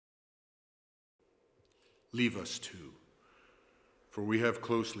leave us too. For we have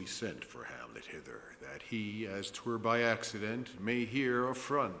closely sent for Hamlet hither, that he, as 'twere by accident, may here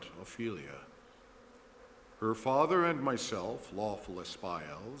affront Ophelia. Her father and myself, lawful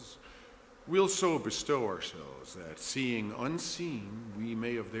espials, will so bestow ourselves that, seeing unseen, we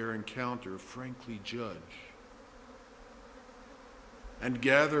may of their encounter frankly judge, and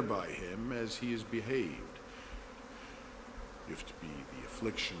gather by him as he is behaved, if it be the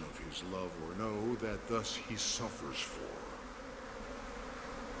affliction of his love or no, that thus he suffers for.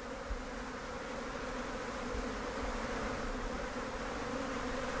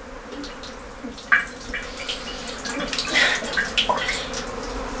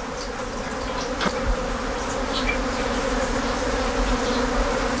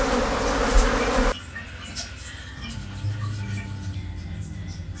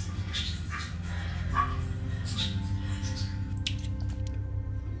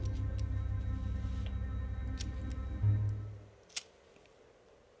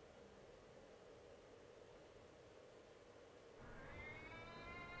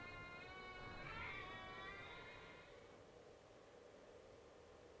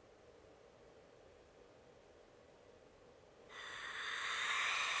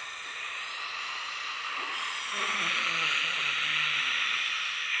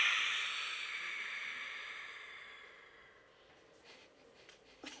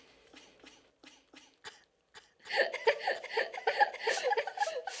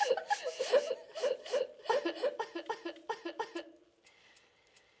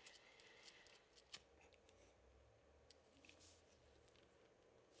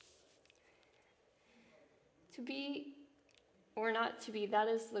 To be or not to be, that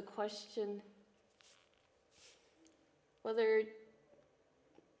is the question. Whether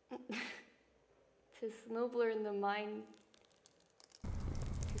 'tis nobler in the mind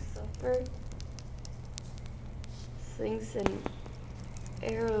to suffer slings and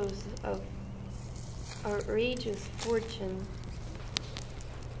arrows of outrageous fortune,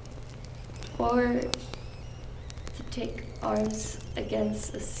 or to take arms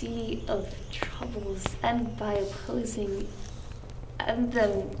against a sea of troubles, and by opposing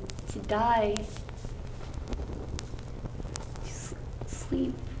them to die, to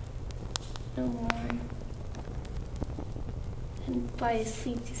sleep no more, and by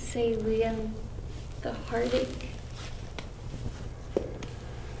sleep to say we end the heartache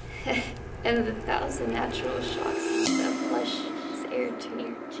and the thousand natural shocks that flesh is heir to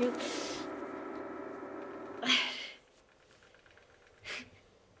your youth.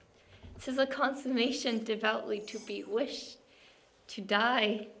 'Tis a consummation devoutly to be wished, to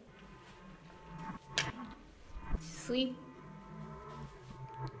die, to sleep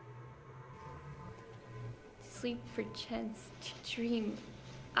perchance, to dream.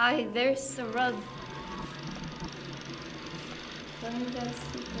 Aye, there's the rub. When we then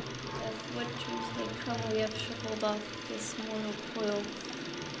sleep as what dreams may come, we have shuffled off this mortal coil.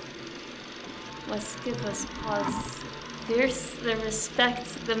 Must give us pause. There's the respect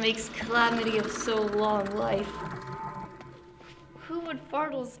that makes calamity of so long life. Who would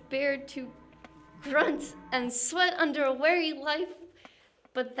Bartles bear to grunt and sweat under a weary life,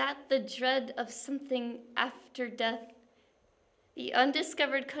 but that the dread of something after death, the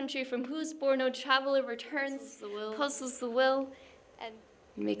undiscovered country from whose bourne no traveler returns, puzzles the will, and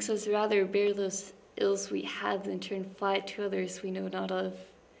makes us rather bear those ills we had than turn flight to others we know not of.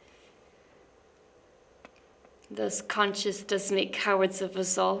 Thus conscience does make cowards of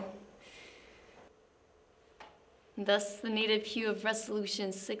us all. Thus the native hue of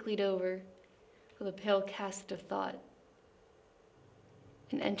resolution sicklied over with a pale cast of thought.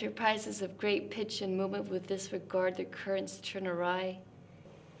 In enterprises of great pitch and moment with this regard the currents turn awry,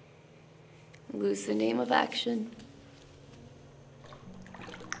 and lose the name of action.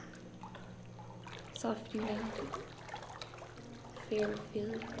 Soft now, fair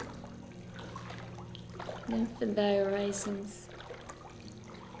Ophelia, Nymph in thy horizons,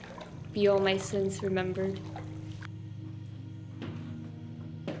 be all my sins remembered.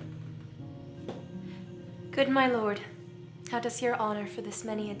 Good my lord, how does your honor for this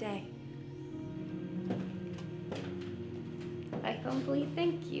many a day? I humbly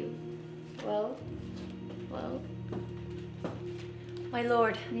thank you. Well. My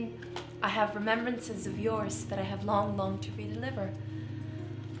lord, I have remembrances of yours that I have long longed to redeliver.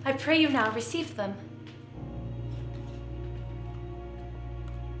 I pray you now receive them.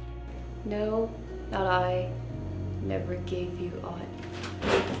 No, not I. Never gave you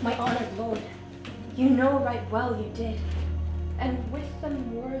aught. My honored lord, you know right well you did. And with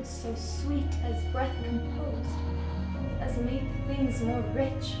them words so sweet as breath composed, as made things more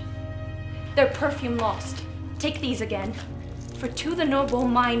rich. their perfume lost. Take these again. For to the noble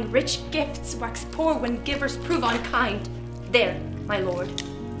mind rich gifts wax poor when givers prove unkind. There, my lord.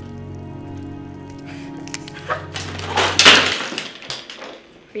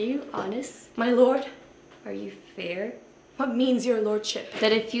 Are you honest? My lord? Are you fair? What means your lordship?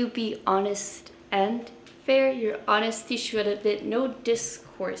 That if you be honest and fair, your honesty should admit no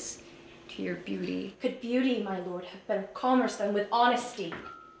discourse to your beauty. Could beauty, my lord, have better commerce than with honesty?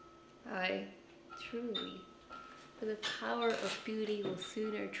 Aye, truly. For the power of beauty will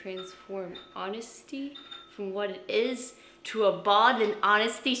sooner transform honesty from what it is to a bawd than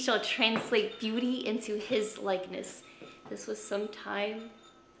honesty shall translate beauty into his likeness. This was sometime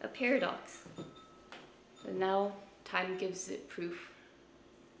a paradox, and now time gives it proof.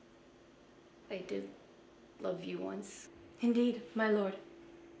 I did love you once. Indeed, my lord.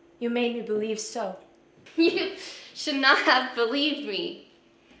 You made me believe so. You should not have believed me.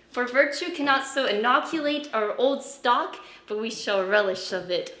 For virtue cannot so inoculate our old stock, but we shall relish of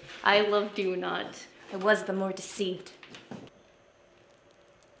it. I loved you not. I was the more deceived.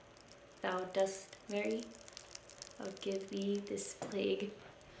 Thou dost, Mary? I'll give thee this plague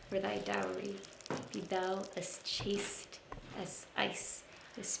for thy dowry. Be thou as chaste as ice,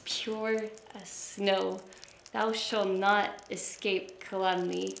 as pure as snow. Thou shalt not escape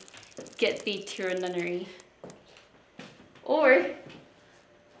calamity. Get thee to a nunnery. Or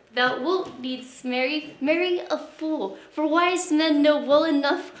thou wilt needs marry a fool, for wise men know well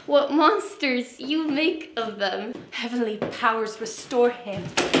enough what monsters you make of them. Heavenly powers restore him.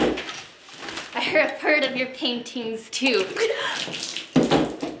 I have heard of your paintings too.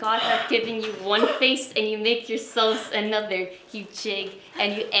 God hath given you one face and you make yourselves another. You jig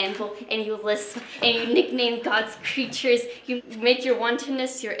and you amble and you lisp and you nickname God's creatures. You make your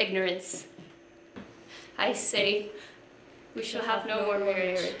wantonness your ignorance. I say, we shall have no more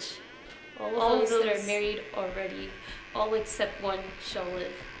marriage. All those that are married already, all except one shall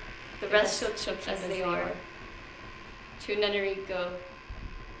live. The rest shall keep as they are. To a nunnery go.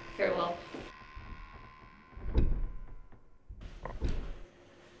 Farewell.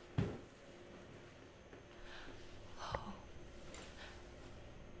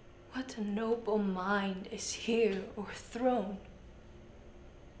 What a noble mind is here o'erthrown.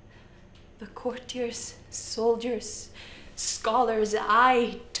 The courtiers, soldiers, scholars,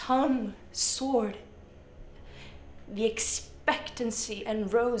 eye, tongue, sword. The expectancy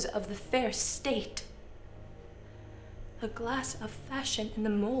and rose of the fair state. A glass of fashion in the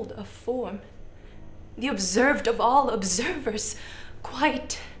mold of form. The observed of all observers,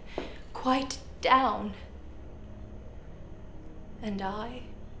 quite down. And I,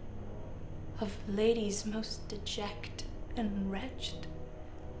 of ladies most deject and wretched,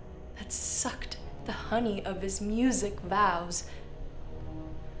 that sucked the honey of his music vows.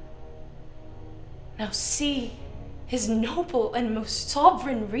 Now see his noble and most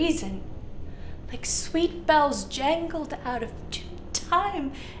sovereign reason, like sweet bells jangled out of due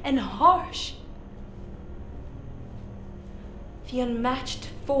time and harsh. The unmatched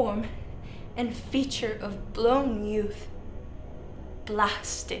form and feature of blown youth,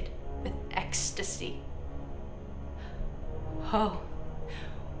 blasted with ecstasy. Oh,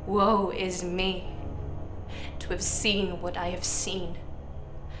 woe is me, to have seen what I have seen,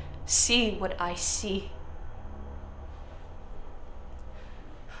 see what I see,